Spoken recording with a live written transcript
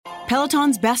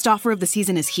Peloton's best offer of the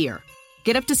season is here.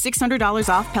 Get up to $600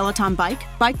 off Peloton Bike,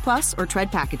 Bike Plus, or Tread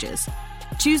packages.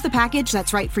 Choose the package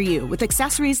that's right for you with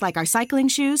accessories like our cycling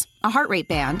shoes, a heart rate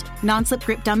band, non-slip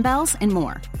grip dumbbells, and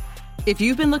more. If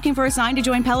you've been looking for a sign to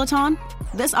join Peloton,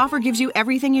 this offer gives you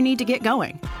everything you need to get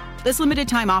going. This limited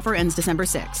time offer ends December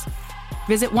 6th.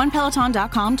 Visit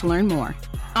onepeloton.com to learn more.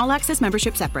 All access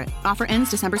membership separate. Offer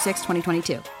ends December 6,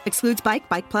 2022. Excludes Bike,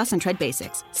 Bike Plus, and Tread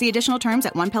Basics. See additional terms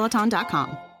at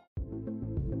onepeloton.com.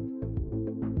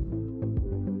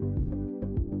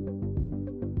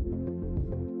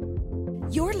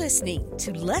 You're listening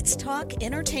to Let's Talk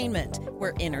Entertainment,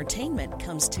 where entertainment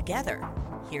comes together.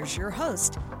 Here's your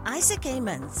host, Isaac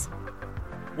Amons.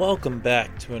 Welcome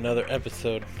back to another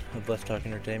episode of Let's Talk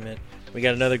Entertainment. We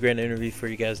got another great interview for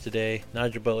you guys today.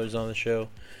 Nigel Butler's on the show.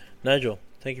 Nigel,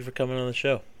 thank you for coming on the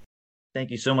show.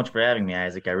 Thank you so much for having me,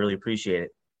 Isaac. I really appreciate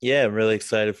it. Yeah, I'm really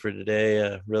excited for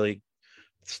today. Really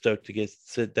stoked to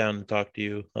sit down and talk to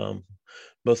you,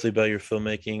 mostly about your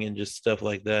filmmaking and just stuff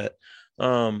like that.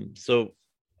 So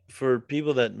for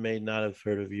people that may not have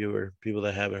heard of you or people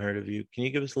that haven't heard of you, can you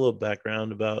give us a little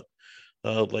background about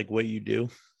like what you do?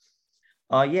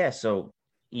 Yeah, so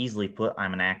easily put,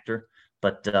 I'm an actor,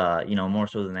 but more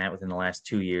so than that, within the last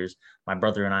 2 years, my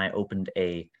brother and I opened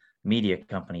a media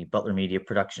company, Butler Media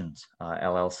Productions,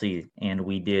 LLC, and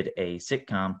we did a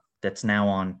sitcom that's now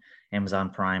on Amazon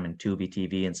Prime and Tubi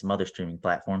TV and some other streaming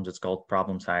platforms. It's called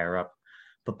Problems Higher Up.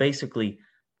 But basically,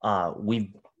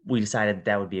 we decided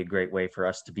that would be a great way for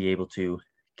us to be able to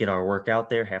get our work out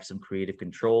there, have some creative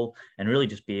control, and really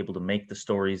just be able to make the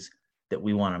stories that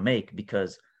we want to make.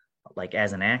 Because like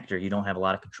as an actor, you don't have a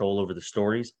lot of control over the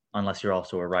stories unless you're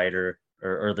also a writer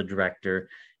or the director.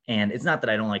 And it's not that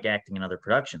I don't like acting in other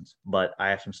productions, but I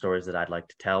have some stories that I'd like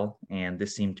to tell, and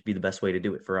this seemed to be the best way to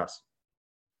do it for us.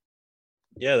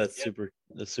 Yeah, that's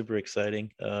super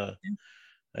exciting.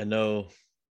 I know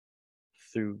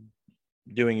through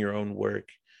doing your own work,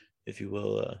 if you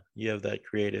will, you have that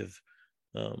creative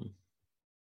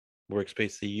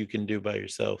workspace that you can do by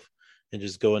yourself and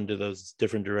just go into those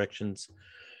different directions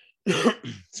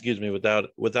excuse me,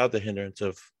 without the hindrance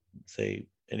of, say,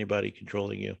 anybody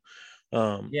controlling you.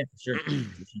 Yeah, for sure.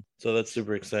 So that's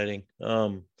super exciting.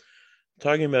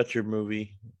 Talking about your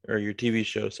movie or your TV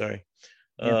show, sorry.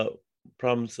 Yeah.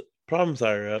 Problems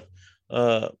Higher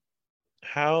Up.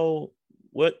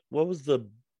 What was the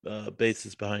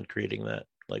basis behind creating that?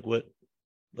 What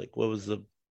was the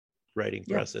writing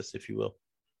process, if you will?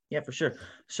 Yeah, for sure.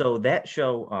 So that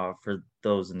show, for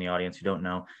those in the audience who don't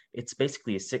know, it's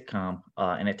basically a sitcom,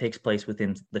 and it takes place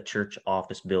within the church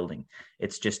office building.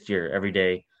 It's just your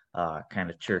everyday kind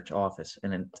of church office,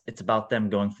 and it's about them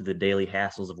going through the daily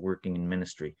hassles of working in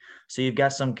ministry. So you've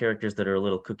got some characters that are a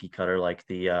little cookie cutter, like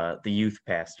the youth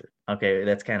pastor. Okay,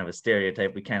 that's kind of a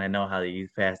stereotype. We kind of know how the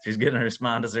youth pastor is going to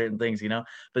respond to certain things, But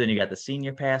then you got the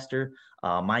senior pastor,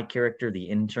 my character, the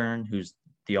intern, who's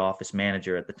the office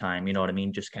manager at the time, you know what I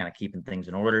mean? Just kind of keeping things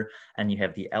in order. And you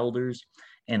have the elders.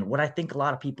 And what I think a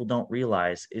lot of people don't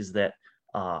realize is that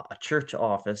a church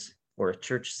office or a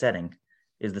church setting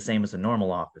is the same as a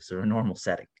normal office or a normal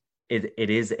setting. It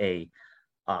is a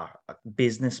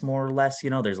business, more or less.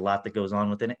 There's a lot that goes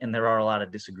on within it, and there are a lot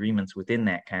of disagreements within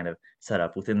that kind of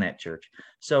setup within that church.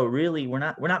 So really, we're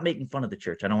not making fun of the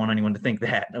church. I don't want anyone to think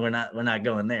that we're not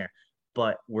going there,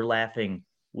 but we're laughing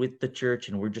with the church,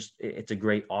 and it's a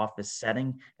great office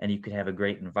setting, and you could have a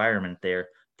great environment there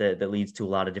that leads to a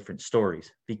lot of different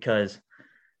stories. Because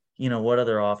what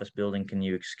other office building can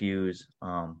you excuse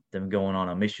them going on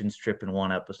a missions trip in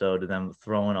one episode, to them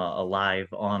throwing a live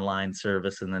online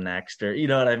service in the next, or you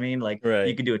know what I mean? Right.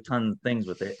 You could do a ton of things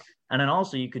with it. And then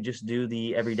also you could just do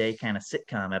the everyday kind of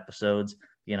sitcom episodes,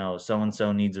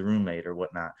 so-and-so needs a roommate or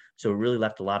whatnot. So it really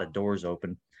left a lot of doors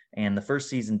open. And the first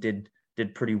season did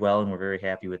pretty well, and we're very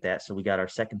happy with that. So we got our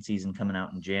second season coming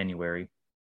out in January,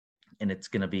 and it's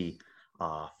going to be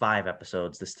 5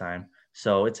 episodes this time.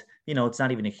 So it's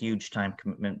not even a huge time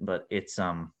commitment, but it's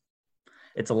a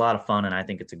lot of fun, and I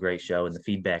think it's a great show, and the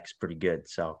feedback's pretty good.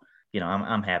 So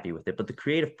I'm happy with it. But the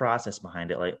creative process behind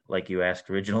it, like you asked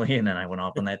originally, and then I went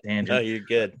off on that tangent. No, you're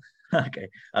good.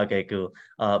 Okay, cool.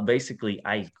 Basically,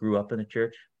 I grew up in a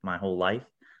church my whole life.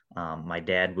 My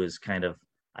dad was kind of,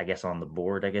 I guess, on the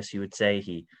board, I guess you would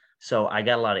say. So I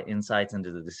got a lot of insights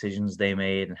into the decisions they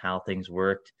made and how things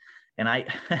worked. And I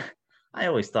I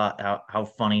always thought how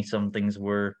funny some things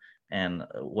were, and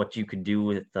what you could do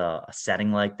with a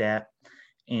setting like that.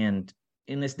 And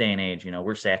in this day and age,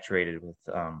 we're saturated with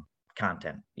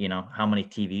content. How many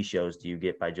TV shows do you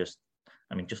get by just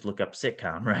look up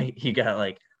sitcom, right? You got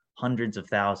like hundreds of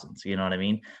thousands, you know what I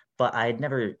mean? But I had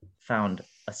never found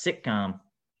a sitcom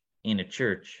in a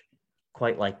church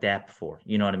quite like that before.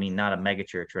 You know what I mean? Not a mega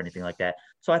church or anything like that.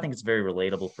 So I think it's very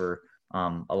relatable for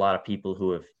a lot of people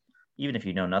who have, even if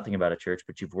you know nothing about a church,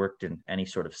 but you've worked in any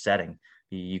sort of setting,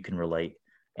 you can relate.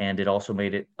 And it also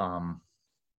made it an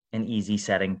easy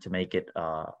setting to make it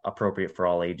appropriate for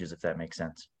all ages, if that makes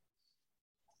sense.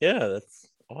 Yeah, that's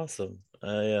awesome.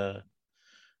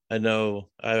 I know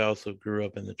I also grew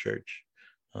up in the church.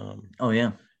 Oh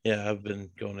yeah, Yeah, I've been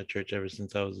going to church ever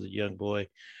since I was a young boy.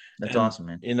 that's And awesome,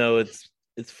 man.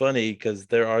 it's funny because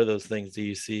there are those things that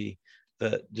you see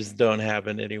that just don't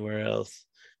happen anywhere else.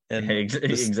 And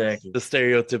Exactly. the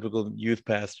stereotypical youth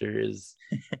pastor is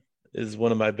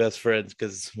one of my best friends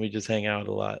because we just hang out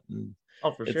a lot, and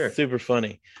Oh, for it's sure. super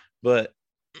funny. But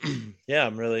yeah,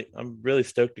 I'm really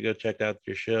stoked to go check out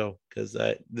your show because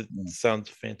it Yeah. sounds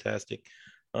fantastic.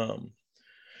 Um,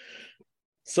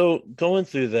 so going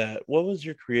through that, what was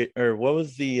your what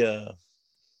was the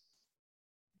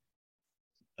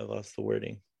I lost the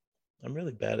wording. I'm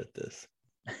really bad at this.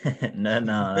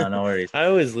 No worries. I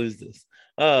always lose this.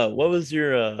 What was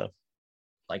your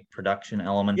Like production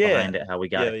element yeah, behind it, how we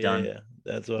got yeah, it yeah, done. yeah.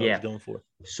 That's what I was Yeah. going for.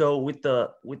 So with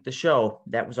the show,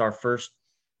 that was our first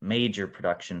major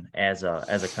production as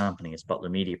a company, as Butler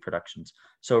Media Productions.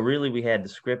 So really, we had the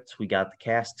script, we got the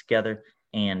cast together,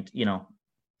 and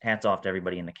hats off to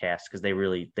everybody in the cast because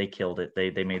they killed it.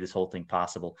 They made this whole thing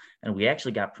possible, and we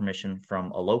actually got permission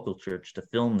from a local church to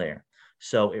film there.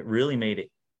 So it really made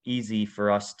it easy for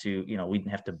us to, we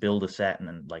didn't have to build a set and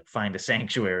then like find a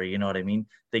sanctuary. You know what I mean?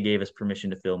 They gave us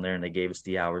permission to film there, and they gave us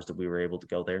the hours that we were able to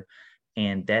go there,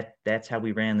 and that's how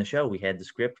we ran the show. We had the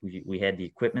script, we had the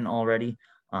equipment already.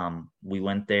 We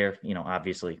went there,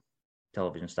 obviously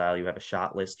television style, you have a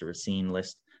shot list or a scene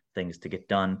list, things to get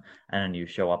done, and then you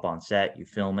show up on set, you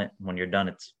film it. When you're done,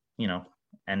 it's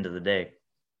end of the day.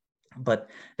 But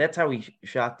that's how we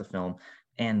shot the film.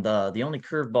 And the only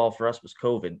curveball for us was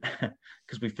COVID,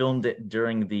 because we filmed it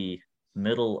during the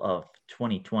middle of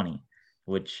 2020,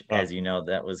 which, Wow. as you know,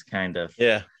 that was kind of,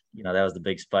 Yeah. that was the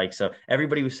big spike. So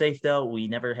everybody was safe, though. We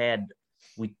never had,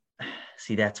 we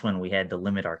see, that's when we had to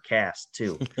limit our cast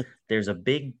too. There's a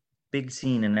big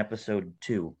scene in episode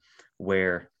 2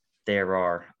 where there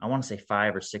are, I want to say,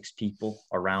 5 or 6 people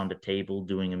around a table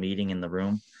doing a meeting in the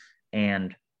room.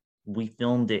 And we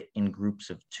filmed it in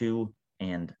groups of 2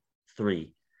 and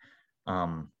 3.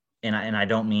 And I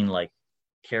don't mean like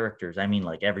characters, I mean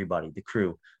like everybody, the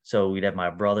crew. So we'd have my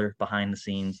brother behind the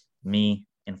scenes, me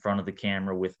in front of the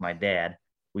camera with my dad.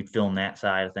 We'd film that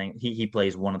side of things. He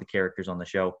plays one of the characters on the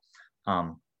show.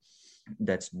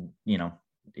 That's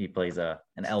he plays an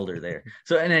elder there.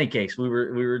 So in any case, we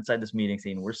were inside this meeting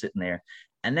scene. We're sitting there,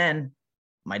 and then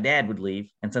my dad would leave,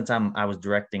 and since I was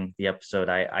directing the episode,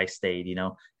 I stayed,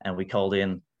 and we called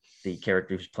in the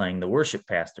character who's playing the worship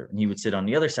pastor, and he would sit on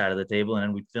the other side of the table, and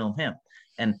then we'd film him.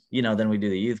 And then we do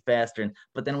the youth pastor,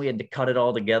 but then we had to cut it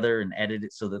all together and edit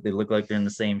it so that they look like they're in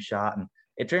the same shot. And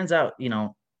it turns out,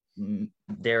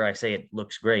 dare I say, it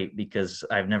looks great, because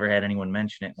I've never had anyone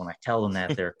mention it. When I tell them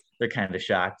that, they're kind of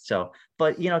shocked. So,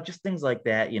 but just things like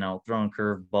that, throwing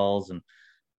curveballs, and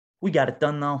we got it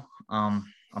done though.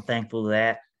 I'm thankful to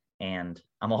that, and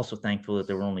I'm also thankful that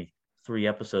there were only 3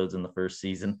 episodes in the first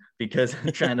season, because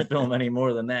trying to film any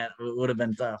more than that would have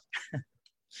been tough.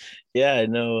 Yeah, I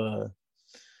know.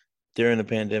 During the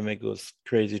pandemic, it was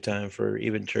crazy time for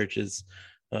even churches.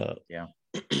 Yeah.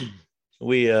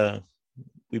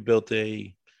 We built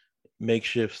a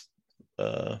makeshift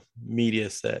media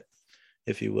set,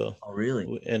 if you will. Oh,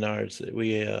 really? In ours,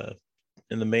 we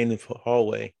in the main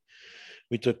hallway,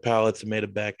 we took pallets and made a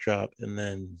backdrop, and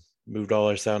then moved all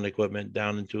our sound equipment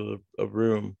down into a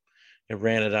room and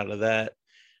ran it out of that.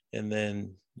 And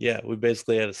then we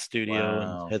basically had a studio.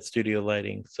 Wow. And had studio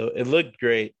lighting, so it looked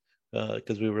great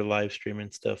because we were live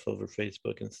streaming stuff over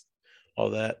Facebook and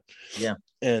all that. Yeah.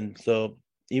 And so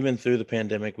even through the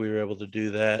pandemic, we were able to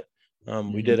do that.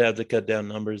 We did have to cut down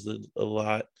numbers a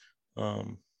lot.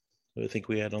 I think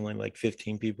we had only like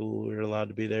 15 people who were allowed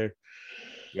to be there.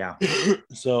 Yeah.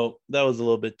 So that was a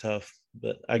little bit tough,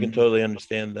 but I can totally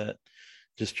understand that.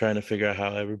 Just trying to figure out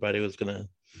how everybody was going to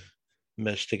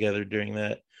mesh together during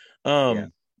that. Yeah.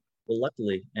 Well,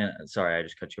 luckily, and sorry, I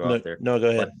just cut you off there. No, go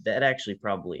ahead. But that actually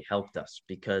probably helped us,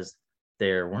 because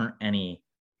there weren't any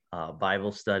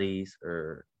Bible studies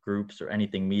or groups or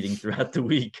anything meeting throughout the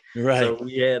week. Right. So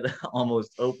we had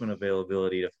almost open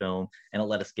availability to film, and it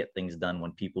let us get things done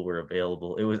when people were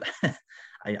available. It was,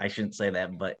 I shouldn't say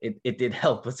that, but it did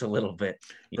help us a little bit.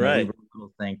 Right. We were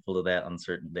thankful to that on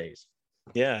certain days.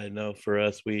 Yeah, I know. For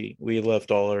us, we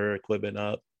left all our equipment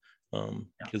up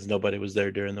because nobody was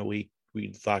there during the week.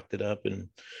 We locked it up and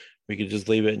we could just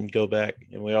leave it and go back.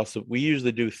 And we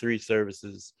usually do 3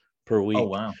 services per Oh, week.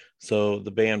 wow. So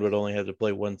the band would only have to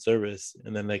play 1 service,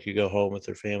 and then they could go home with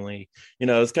their family.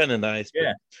 It's kind of nice,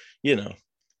 Yeah. but you know.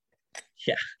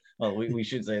 Yeah. Well, we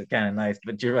should say it's kind of nice,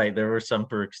 but you're right. There were some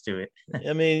perks to it.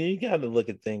 I mean, you got to look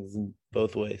at things in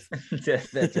both ways.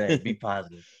 That's right. Be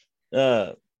positive.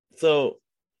 So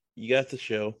you got the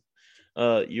show.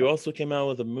 You also came out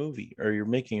with a movie, or you're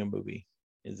making a movie.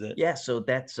 Is it? Yeah. So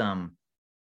that's I'm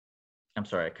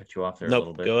sorry, I cut you off there a Nope.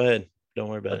 little bit. Go ahead. Don't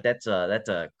worry about But it. that's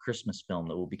a Christmas film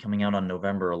that will be coming out on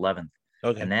November 11th.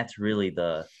 Okay. And that's really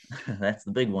that's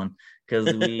the big one,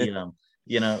 because we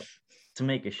to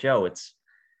make a show, it's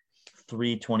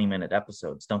 3 20-minute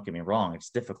episodes. Don't get me wrong, it's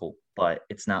difficult, but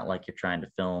it's not like you're trying to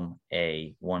film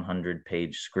a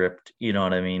 100-page script, you know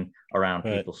what I mean, around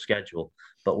Right. people's schedule.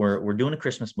 But we're doing a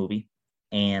Christmas movie,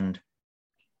 and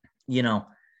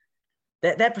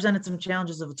that presented some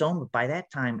challenges of its own. But by that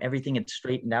time, everything had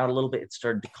straightened out a little bit. It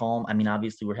started to calm. I mean,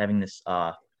 obviously, we're having this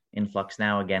influx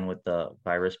now again with the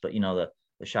virus, but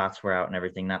the shots were out and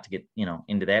everything. Not to get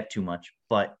into that too much,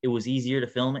 but it was easier to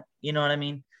film it. You know what I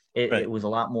mean? Right. It was a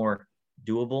lot more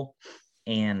doable,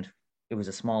 and it was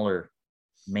a smaller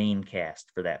main cast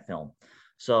for that film.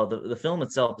 So the film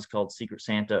itself is called Secret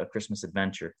Santa: A Christmas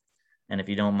Adventure. And if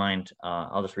you don't mind,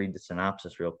 I'll just read the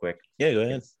synopsis real quick. Yeah, go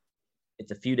ahead.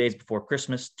 It's a few days before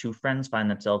Christmas. 2 friends find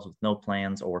themselves with no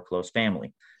plans or close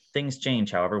family. Things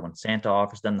change, however, when Santa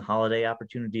offers them the holiday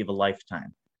opportunity of a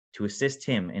lifetime to assist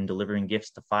him in delivering gifts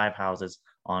to 5 houses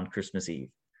on Christmas Eve.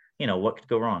 What could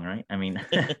go wrong, right? I mean,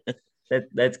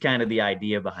 that's kind of the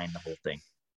idea behind the whole thing.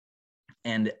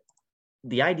 And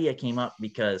the idea came up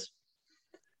because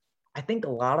I think a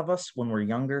lot of us, when we're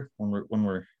younger, when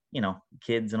we're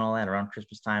kids and all that, around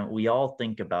Christmas time, we all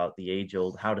think about the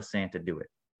age-old, how does Santa do it?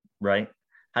 Right?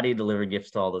 How do you deliver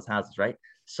gifts to all those houses, right?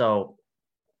 So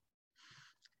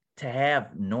to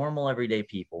have normal everyday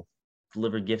people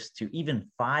deliver gifts to even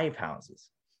 5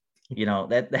 houses,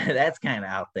 that's kind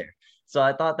of out there. So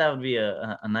I thought that would be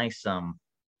a nice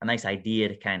idea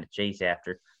to kind of chase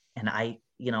after. And I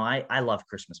love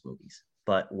Christmas movies,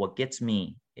 but what gets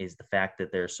me is the fact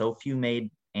that there are so few made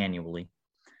annually,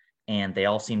 and they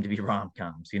all seem to be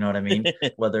rom-coms. You know what I mean?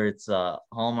 Whether it's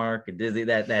Hallmark or Disney,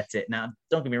 that's it. Now,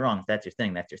 don't get me wrong. If that's your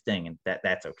thing, that's your thing, and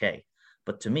that's okay.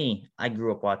 But to me, I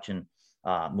grew up watching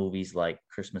movies like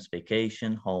Christmas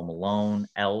Vacation, Home Alone,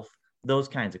 Elf, those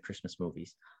kinds of Christmas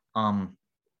movies.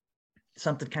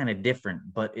 Something kind of different,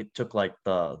 but it took like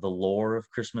the lore of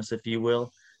Christmas, if you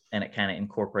will, and it kind of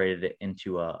incorporated it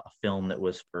into a film that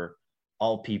was for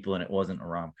all people, and it wasn't a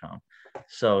rom-com.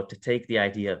 So to take the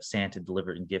idea of Santa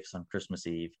delivering gifts on Christmas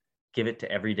Eve, give it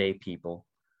to everyday people,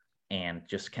 and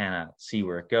just kind of see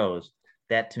where it goes,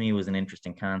 that to me was an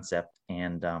interesting concept,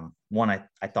 and one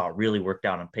I thought really worked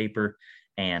out on paper.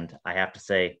 And I have to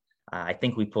say, I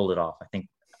think we pulled it off. I think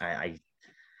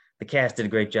the cast did a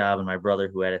great job, and my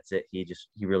brother who edits it, he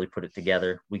really put it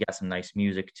together. We got some nice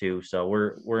music too, so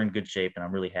we're in good shape, and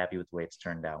I'm really happy with the way it's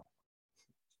turned out.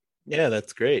 Yeah,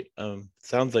 that's great.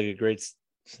 Sounds like a great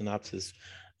synopsis.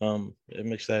 I'm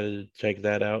excited to check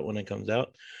that out when it comes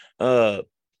out.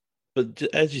 But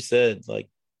as you said, like,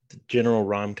 the general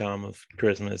rom-com of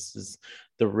Christmas is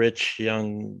the rich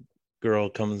young girl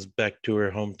comes back to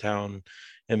her hometown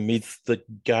and meets the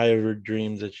guy of her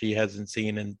dreams that she hasn't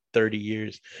seen in 30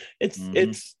 years. It's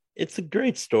a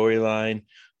great storyline.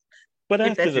 But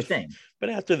after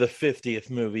the 50th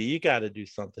movie, you got to do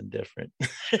something different.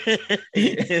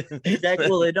 Exactly.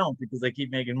 Well, they don't, because they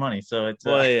keep making money. So it's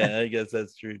well, yeah, I guess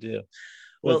that's true too.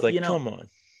 Well, it's like, come on.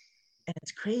 And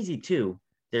it's crazy too.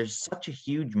 There's such a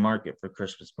huge market for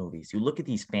Christmas movies. You look at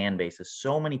these fan bases;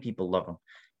 so many people love them,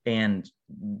 and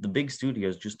the big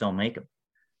studios just don't make them.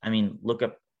 I mean, look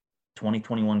up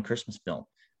 2021 Christmas film.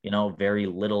 Very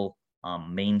little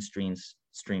mainstream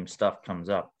stuff comes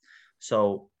up.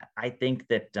 So I think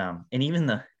that, and even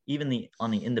the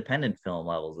on the independent film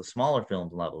levels, the smaller film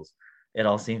levels, it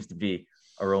all seems to be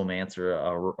a romance or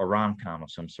a rom-com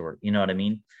of some sort. You know what I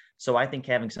mean? So I think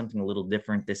having something a little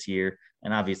different this year,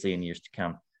 and obviously in years to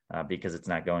come, because it's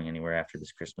not going anywhere after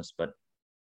this Christmas, but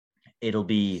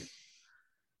it's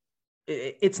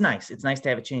nice. It's nice to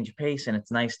have a change of pace, and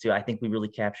it's nice I think we really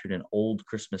captured an old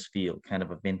Christmas feel, kind of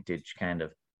a vintage kind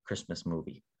of Christmas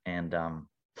movie. And, I'm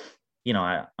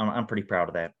pretty proud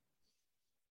of that.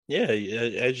 Yeah,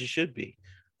 as you should be.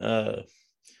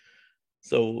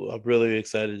 So I'm really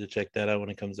excited to check that out when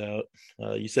it comes out.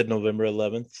 You said November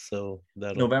 11th, so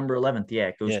that November 11th. Yeah,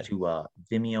 it goes to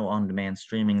Vimeo on demand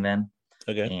streaming then.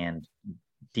 Okay. And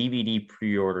DVD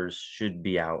pre-orders should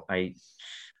be out. I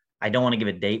don't want to give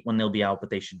a date when they'll be out,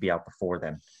 but they should be out before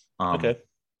then. Okay.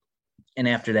 And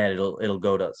after that, it'll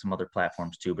go to some other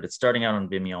platforms too. But it's starting out on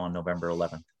Vimeo on November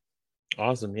 11th.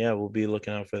 Awesome. Yeah, we'll be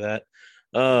looking out for that.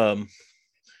 Um,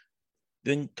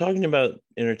 then talking about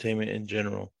entertainment in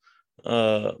general,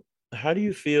 uh, how do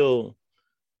you feel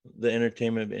the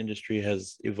entertainment industry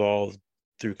has evolved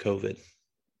through COVID?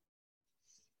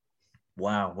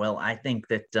 Wow. Well, I think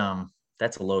that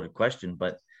that's a loaded question,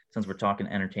 but since we're talking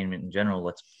entertainment in general,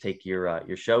 let's take your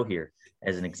show here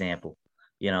as an example.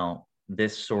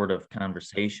 This sort of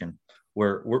conversation.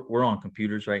 We're on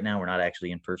computers right now. We're not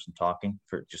actually in person talking.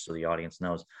 For just so the audience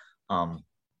knows, um,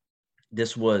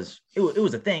 it was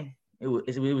a thing. It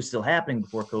was still happening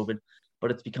before COVID,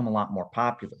 but it's become a lot more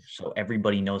popular. So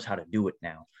everybody knows how to do it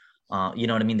now. You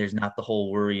know what I mean? There's not the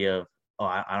whole worry of, oh,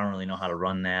 I don't really know how to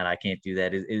run that. I can't do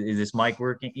that. Is this mic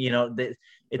working?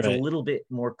 It's a Right. little bit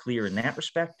more clear in that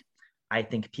respect. I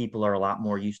think people are a lot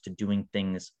more used to doing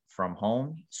things from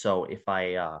home. So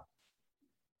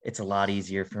it's a lot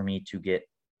easier for me to get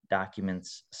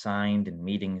documents signed and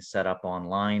meetings set up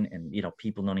online, and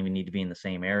people don't even need to be in the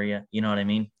same area. You know what I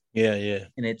mean? Yeah, yeah.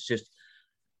 And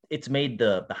it's made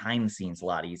the behind the scenes a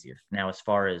lot easier. Now, as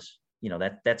far as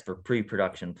that's for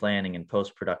pre-production planning and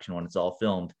post-production when it's all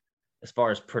filmed. As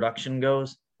far as production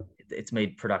goes, it's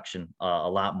made production a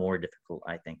lot more difficult.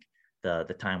 I think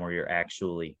the time where you're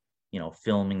actually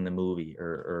filming the movie,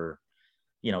 or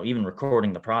even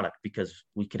recording the product, because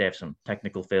we could have some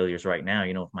technical failures right now.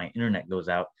 If my internet goes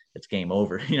out, it's game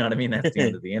over. You know what I mean? That's the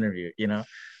end of the interview.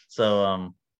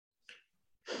 So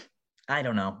I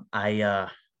don't know. I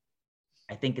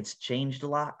think it's changed a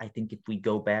lot. I think if we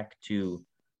go back to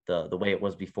the way it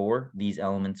was before, these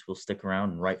elements will stick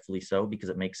around, and rightfully so, because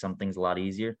it makes some things a lot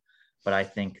easier. But I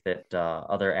think that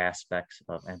other aspects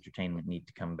of entertainment need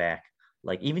to come back,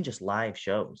 like even just live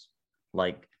shows.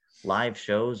 Like live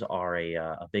shows are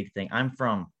a big thing. I'm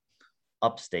from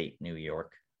upstate New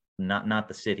York, not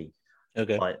the city,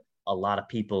 Okay. but a lot of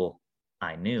people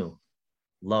I knew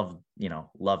love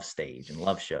stage and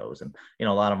love shows, and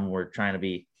a lot of them were trying to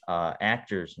be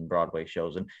actors in Broadway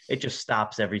shows, and it just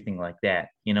stops everything like that,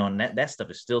 and that stuff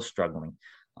is still struggling.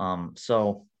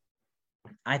 So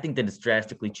I think that it's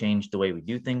drastically changed the way we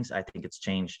do things. I think it's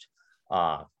changed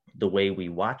the way we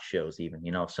watch shows. Even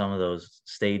some of those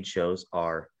stage shows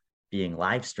are being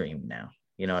live streamed now.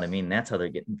 You know what I mean? That's how they're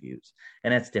getting views,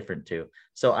 and that's different too.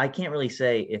 So I can't really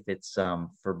say if it's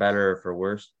for better or for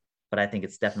worse, but I think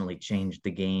it's definitely changed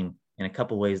the game in a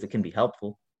couple ways that can be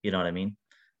helpful. You know what I mean?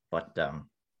 But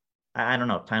I don't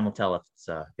know. Time will tell if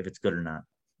it's good or not.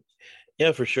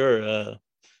 Yeah, for sure.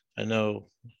 I know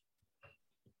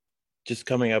just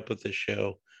coming up with this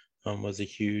show was a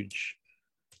huge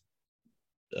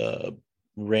uh,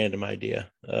 random idea.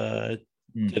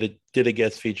 Did a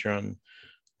guest feature on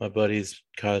my buddy's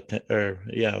content, or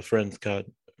friend's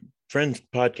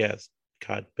podcast.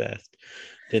 Cod best.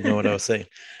 Didn't know what I was saying.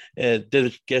 And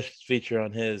did a guest feature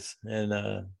on his, and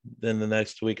then the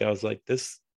next week I was like,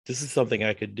 this is something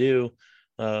I could do.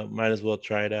 Might as well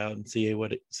try it out and see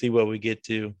what we get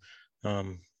to.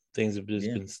 Things have just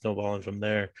been snowballing from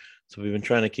there. So we've been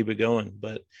trying to keep it going,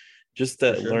 but just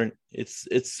that sure.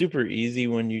 it's super easy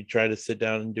when you try to sit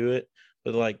down and do it,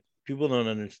 but like people don't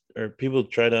understand, or people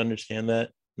try to understand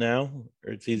that now,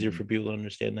 or it's easier for people to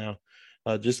understand now,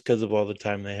 just because of all the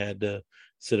time they had to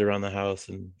sit around the house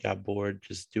and got bored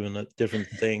just doing the different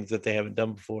things that they haven't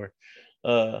done before.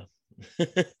 Uh,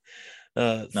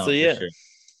 so No, for yeah, sure.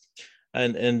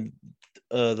 and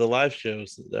the live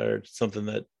shows are something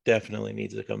that definitely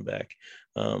needs to come back.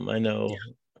 I know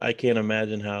I can't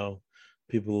imagine how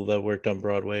people that worked on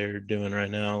Broadway are doing right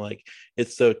now. Like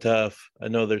it's so tough. I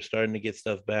know they're starting to get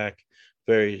stuff back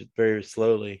very, very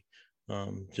slowly,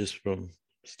 just from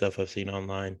stuff I've seen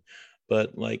online.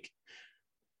 But like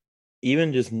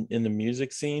even just in the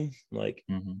music scene, like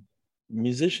Mm-hmm.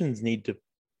 musicians need to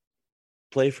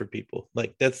play for people.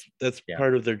 Like that's Yeah.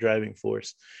 part of their driving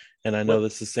force. And I know Well,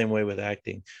 that's the same way with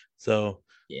acting. So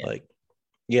yeah. like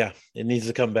yeah, it needs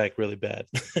to come back really bad.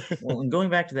 Well, and going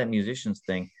back to that musicians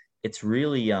thing, it's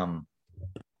really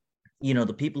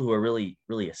the people who are really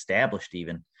really established,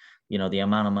 even the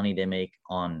amount of money they make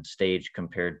on stage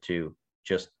compared to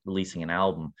just releasing an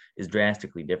album is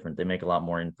drastically different. They make a lot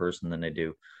more in person than they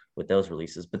do with those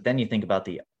releases. But then you think about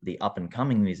the up and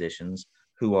coming musicians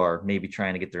who are maybe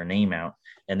trying to get their name out,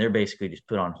 and they're basically just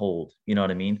put on hold. You know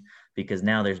what I mean? Because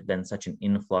now there's been such an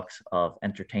influx of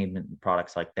entertainment and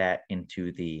products like that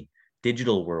into the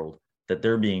digital world that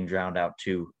they're being drowned out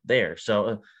too there.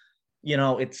 So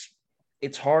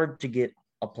it's hard to get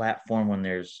a platform when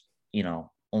there's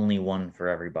only one for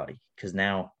everybody, because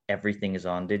now everything is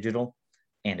on digital,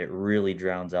 and it really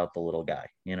drowns out the little guy.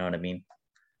 You know what I mean?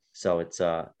 So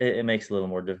it makes it a little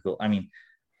more difficult. I mean,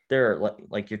 there are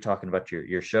like you're talking about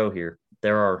your show here.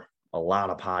 There are a lot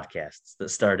of podcasts that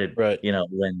started, Right.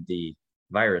 when the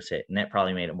virus hit, and that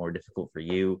probably made it more difficult for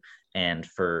you and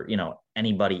for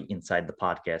anybody inside the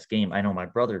podcast game. I know my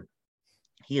brother,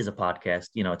 he is a podcast.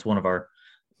 It's one of our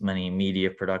many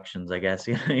media productions, I guess.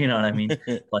 You know what I mean?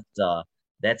 But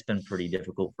that's been pretty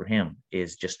difficult for him.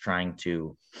 Is just trying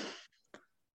to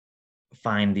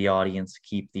find the audience,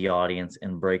 keep the audience,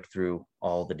 and break through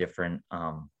all the different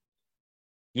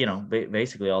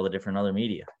basically all the different other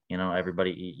media.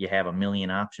 Everybody, you have a million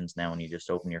options now when you just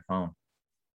open your phone.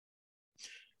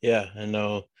 Yeah, I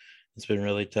know it's been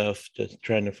really tough just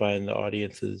trying to find the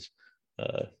audiences.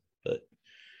 But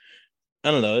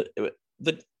I don't know.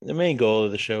 The main goal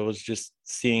of the show was just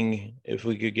seeing if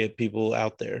we could get people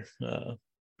out there.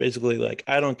 Basically, like,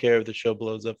 I don't care if the show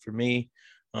blows up for me.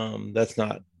 That's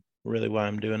not really why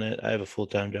I'm doing it. I have a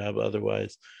full-time job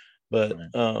otherwise. But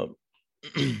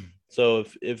so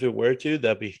if it were to,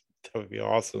 that would be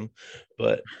awesome.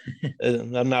 But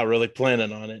I'm not really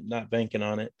planning on it, not banking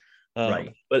on it.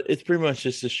 Right. But it's pretty much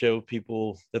just to show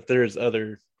people that there's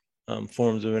other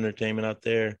forms of entertainment out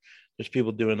there. There's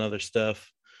people doing other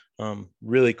stuff,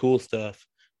 really cool stuff.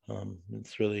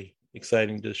 It's really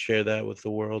exciting to share that with the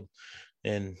world,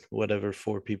 and whatever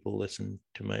 4 people listen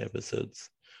to my episodes.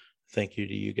 Thank you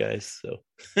to you guys. So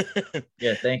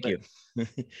yeah, thank you.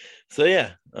 So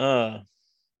yeah,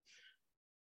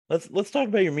 let's talk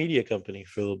about your media company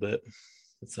for a little bit.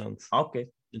 That sounds okay.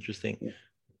 Interesting.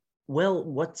 Well,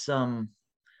 it's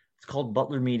called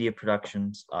Butler Media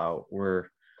Productions. We're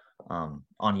on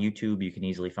YouTube. You can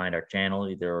easily find our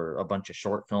channel. There are a bunch of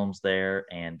short films there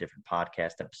and different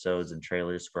podcast episodes and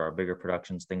trailers for our bigger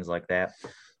productions, things like that.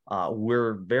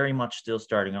 We're very much still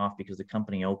starting off because the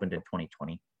company opened in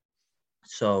 2020.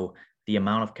 So the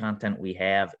amount of content we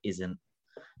have isn't,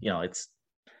 it's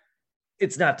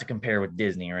not to compare with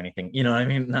Disney or anything. You know what I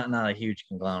mean? Not a huge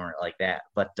conglomerate like that.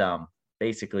 But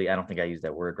basically, I don't think I used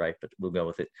that word right, but we'll go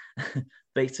with it.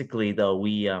 Basically, though,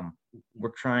 we're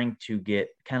trying to get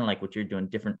kind of like what you're doing,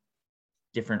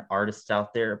 different artists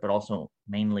out there, but also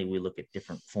mainly we look at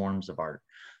different forms of art.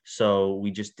 So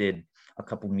we just did a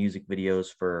couple music videos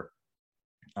for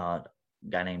a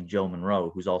guy named Joe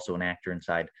Monroe, who's also an actor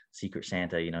inside Secret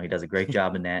Santa. He does a great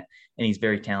job in that, and he's a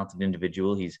very talented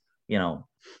individual. He's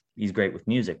great with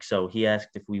music. So he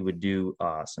asked if we would do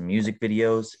some music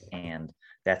videos, and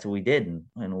that's what we did.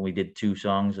 And we did 2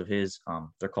 songs of his.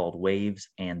 They're called Waves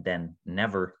and then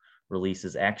Never,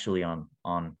 releases actually on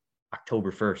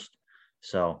October 1st.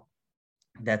 So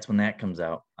that's when that comes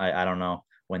out. I don't know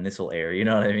when this will air, you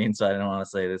know what I mean? So I don't want to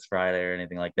say this Friday or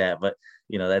anything like that, but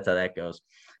that's how that goes.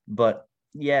 But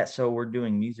yeah, so we're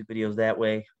doing music videos that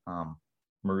way.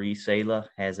 Marie Sela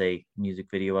has a music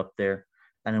video up there.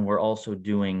 And then we're also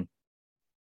doing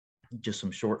just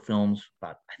some short films.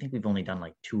 But I think we've only done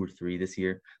like 2 or 3 this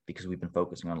year because we've been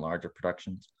focusing on larger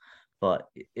productions. But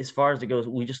as far as it goes,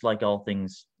 we just like all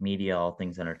things media, all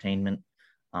things entertainment.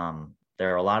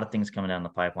 There are a lot of things coming down the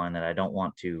pipeline that I don't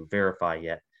want to verify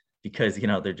yet because,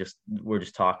 we're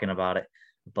just talking about it.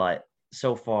 But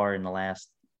so far in the last,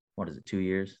 2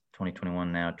 years,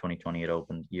 2021 now, 2020, it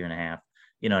opened, year and a half,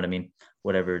 you know what I mean?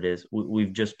 Whatever it is,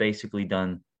 we've just basically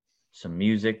done some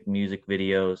music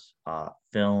videos,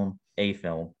 film,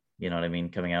 you know what I mean,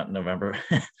 coming out in November,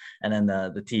 and then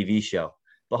the TV show.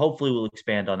 But hopefully we'll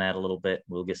expand on that a little bit.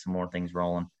 We'll get some more things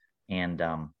rolling, and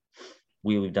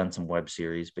we've done some web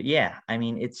series. But yeah, I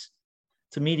mean, it's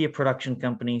a media production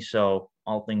company, so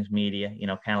all things media,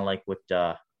 kind of like what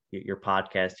your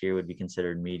podcast here would be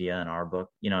considered media in our book.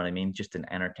 You know what I mean? Just an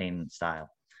entertainment style,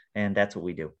 and that's what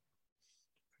we do.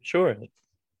 Sure.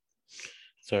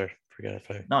 Sorry. Forgot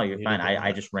if No, you're fine.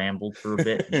 I just rambled for a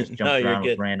bit, just jumped around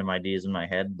with random ideas in my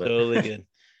head. But totally good.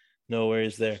 No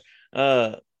worries there.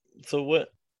 So what?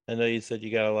 I know you said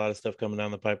you got a lot of stuff coming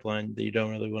down the pipeline that you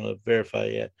don't really want to verify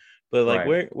yet, but like,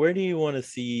 right, where do you want to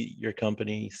see your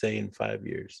company, say, in 5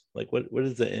 years? Like, what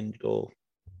is the end goal?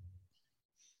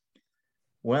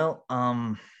 Well,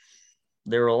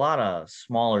 there are a lot of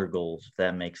smaller goals, if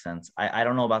that makes sense. I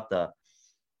don't know about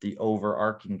the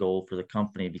overarching goal for the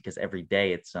company because every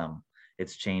day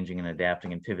it's changing and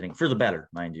adapting and pivoting for the better,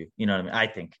 mind you. You know what I mean? I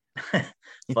think.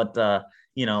 But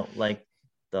like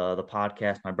the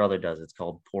podcast my brother does, it's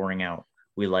called Pouring Out.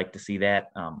 We like to see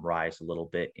that rise a little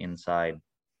bit inside,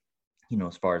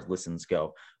 as far as listens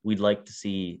go. We'd like to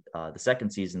see the second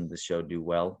season of the show do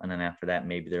well. And then after that,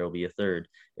 maybe there will be a third.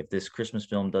 If this Christmas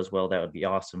film does well, that would be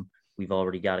awesome. We've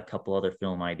already got a couple other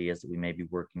film ideas that we may be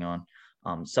working on.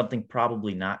 Something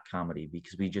probably not comedy,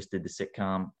 because we just did the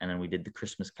sitcom and then we did the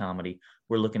Christmas comedy.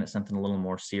 We're looking at something a little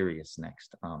more serious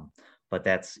next. But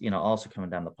that's, also coming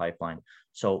down the pipeline.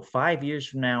 So 5 years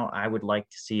from now, I would like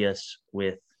to see us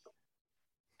with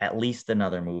at least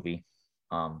another movie.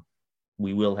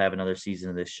 We will have another season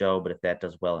of this show, but if that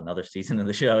does well, another season of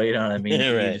the show, you know what I mean?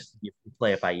 Right. You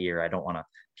play it by ear. I don't want to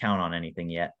count on anything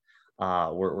yet.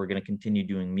 We're going to continue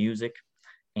doing music,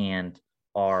 and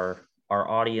our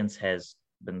audience has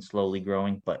been slowly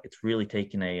growing, but it's really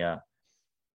taken I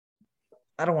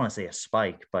don't want to say a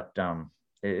spike, but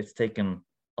it's taken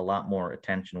a lot more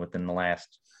attention within the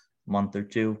last month or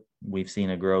two. We've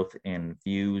seen a growth in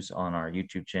views on our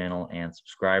YouTube channel and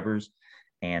subscribers,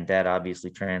 and that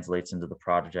obviously translates into the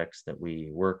projects that we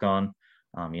work on.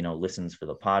 Listens for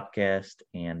the podcast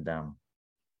and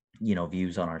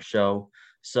views on our show.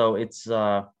 So it's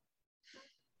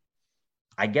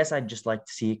I guess I'd just like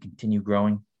to see it continue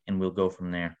growing, and we'll go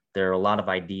from there. There are a lot of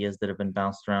ideas that have been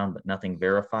bounced around, but nothing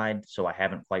verified, so I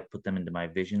haven't quite put them into my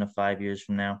vision of 5 years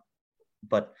from now.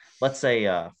 But let's say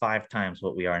 5 times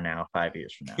what we are now 5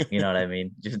 years from now. You know what I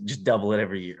mean? Just double it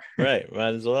every year. Right.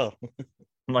 Might as well.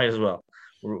 Might as well.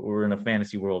 We're in a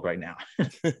fantasy world right now.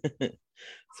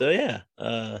 So yeah,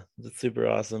 that's super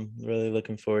awesome. Really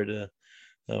looking forward to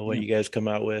what you guys come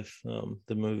out with,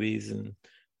 the movies and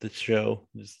the show.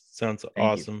 Just sounds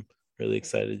awesome. Really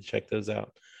excited to check those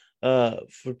out.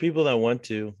 For people that want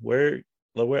to, where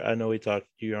I know we talked,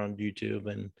 you're on YouTube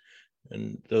and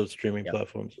those streaming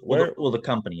platforms. Well, the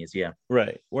company is,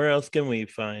 right. Where else can we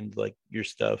find like your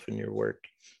stuff and your work?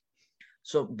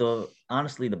 So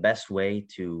honestly, the best way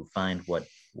to find what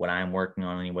I'm working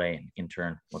on anyway, and in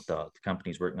turn what the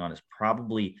company's working on, is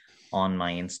probably on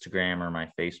my Instagram or my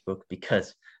Facebook,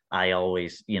 because I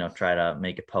always, try to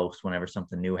make a post whenever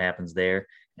something new happens there.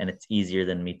 And it's easier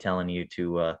than me telling you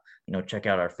to, check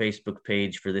out our Facebook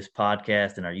page for this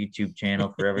podcast and our YouTube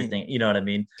channel for everything. You know what I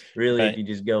mean? Really, right. If you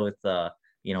just go with, my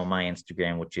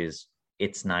Instagram, which is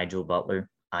It's Nigel Butler,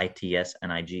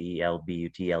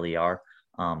 ITSNIGELBUTLER.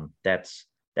 That's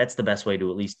the best way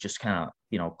to at least just kind of,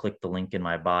 click the link in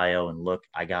my bio and look.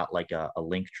 I got like a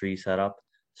link tree set up.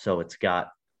 So it's got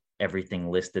everything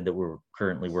listed that we're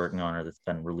currently working on or that's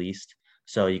been released.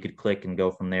 So you could click and go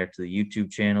from there to the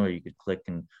YouTube channel, or you could click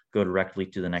and go directly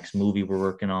to the next movie we're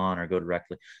working on, or go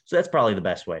directly. So that's probably the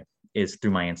best way, is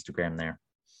through my Instagram there,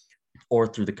 or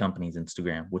through the company's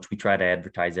Instagram, which we try to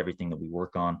advertise everything that we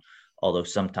work on. Although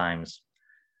sometimes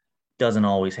doesn't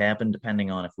always happen, depending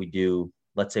on if we do,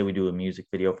 let's say we do a music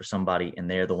video for somebody and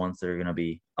they're the ones that are going to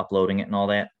be uploading it and all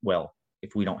that. Well,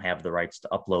 if we don't have the rights to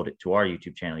upload it to our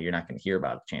YouTube channel, you're not going to hear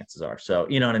about it, chances are. So,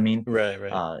 you know what I mean? Right.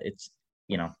 It's,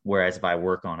 whereas if I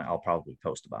work on it, I'll probably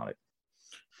post about it.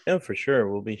 Yeah, for sure.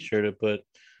 We'll be sure to put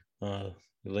the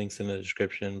links in the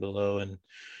description below, and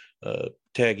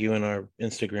tag you in our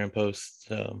Instagram posts.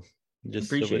 Just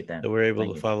appreciate that we're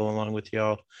able to follow along with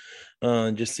y'all,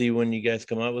 and just see when you guys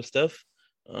come out with stuff.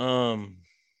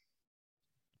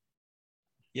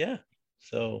 Yeah.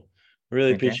 So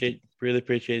really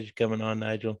appreciate you coming on,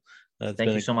 Nigel. It's Thank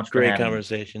been you so much. Great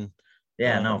conversation. Me.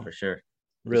 Yeah, no, for sure.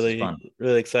 Really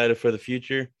excited for the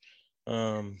future.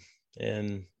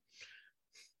 And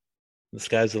the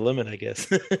sky's the limit, I guess.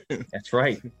 That's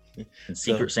right. And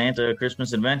Secret Santa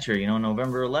Christmas Adventure,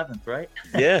 November 11th, right?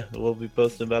 Yeah, we'll be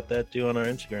posting about that too on our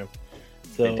Instagram.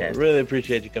 So fantastic. Really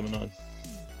appreciate you coming on.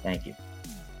 Thank you.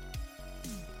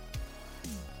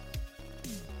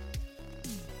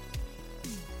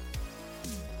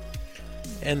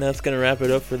 And that's going to wrap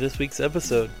it up for this week's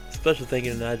episode. Special thank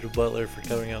you to Nigel Butler for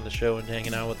coming on the show and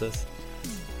hanging out with us.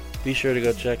 Be sure to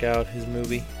go check out his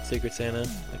movie, Secret Santa,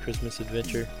 A Christmas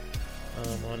Adventure,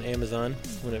 on Amazon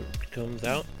when it comes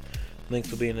out.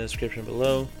 Links will be in the description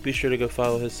below. Be sure to go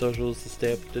follow his socials to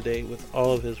stay up to date with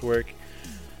all of his work.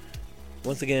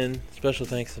 Once again, special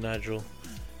thanks to Nigel.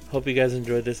 Hope you guys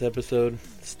enjoyed this episode.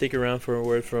 Stick around for a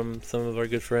word from some of our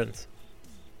good friends.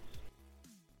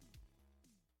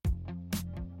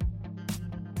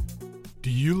 Do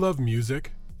you love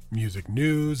music? Music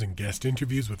news and guest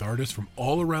interviews with artists from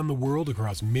all around the world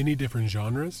across many different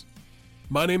genres?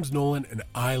 My name's Nolan, and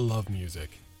I love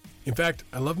music. In fact,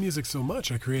 I love music so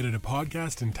much I created a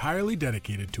podcast entirely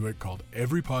dedicated to it called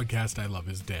Every Podcast I Love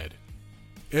Is Dead.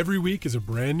 Every week is a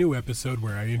brand new episode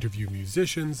where I interview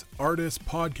musicians, artists,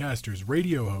 podcasters,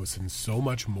 radio hosts, and so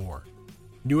much more.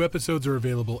 New episodes are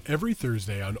available every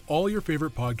Thursday on all your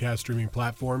favorite podcast streaming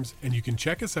platforms, and you can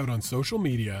check us out on social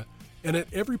media and at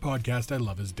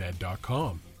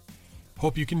everypodcastiloveisdead.com.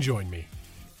 Hope you can join me.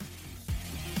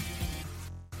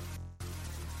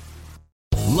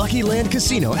 Lucky Land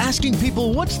Casino, asking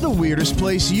people, what's the weirdest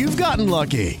place you've gotten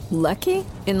lucky? Lucky?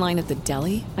 In line at the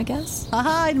deli, I guess?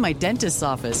 Aha, in my dentist's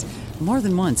office. More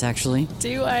than once, actually.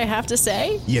 Do I have to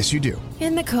say? Yes, you do.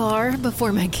 In the car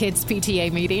before my kids'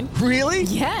 PTA meeting. Really?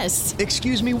 Yes.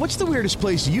 Excuse me, what's the weirdest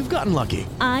place you've gotten lucky?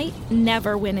 I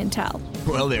never win and tell.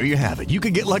 Well, there you have it. You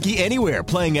can get lucky anywhere,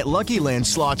 playing at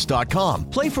LuckyLandSlots.com.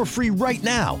 Play for free right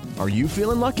now. Are you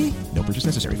feeling lucky? No purchase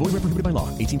necessary. Void where prohibited by law.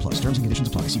 18+. Terms and conditions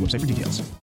apply. See website for details.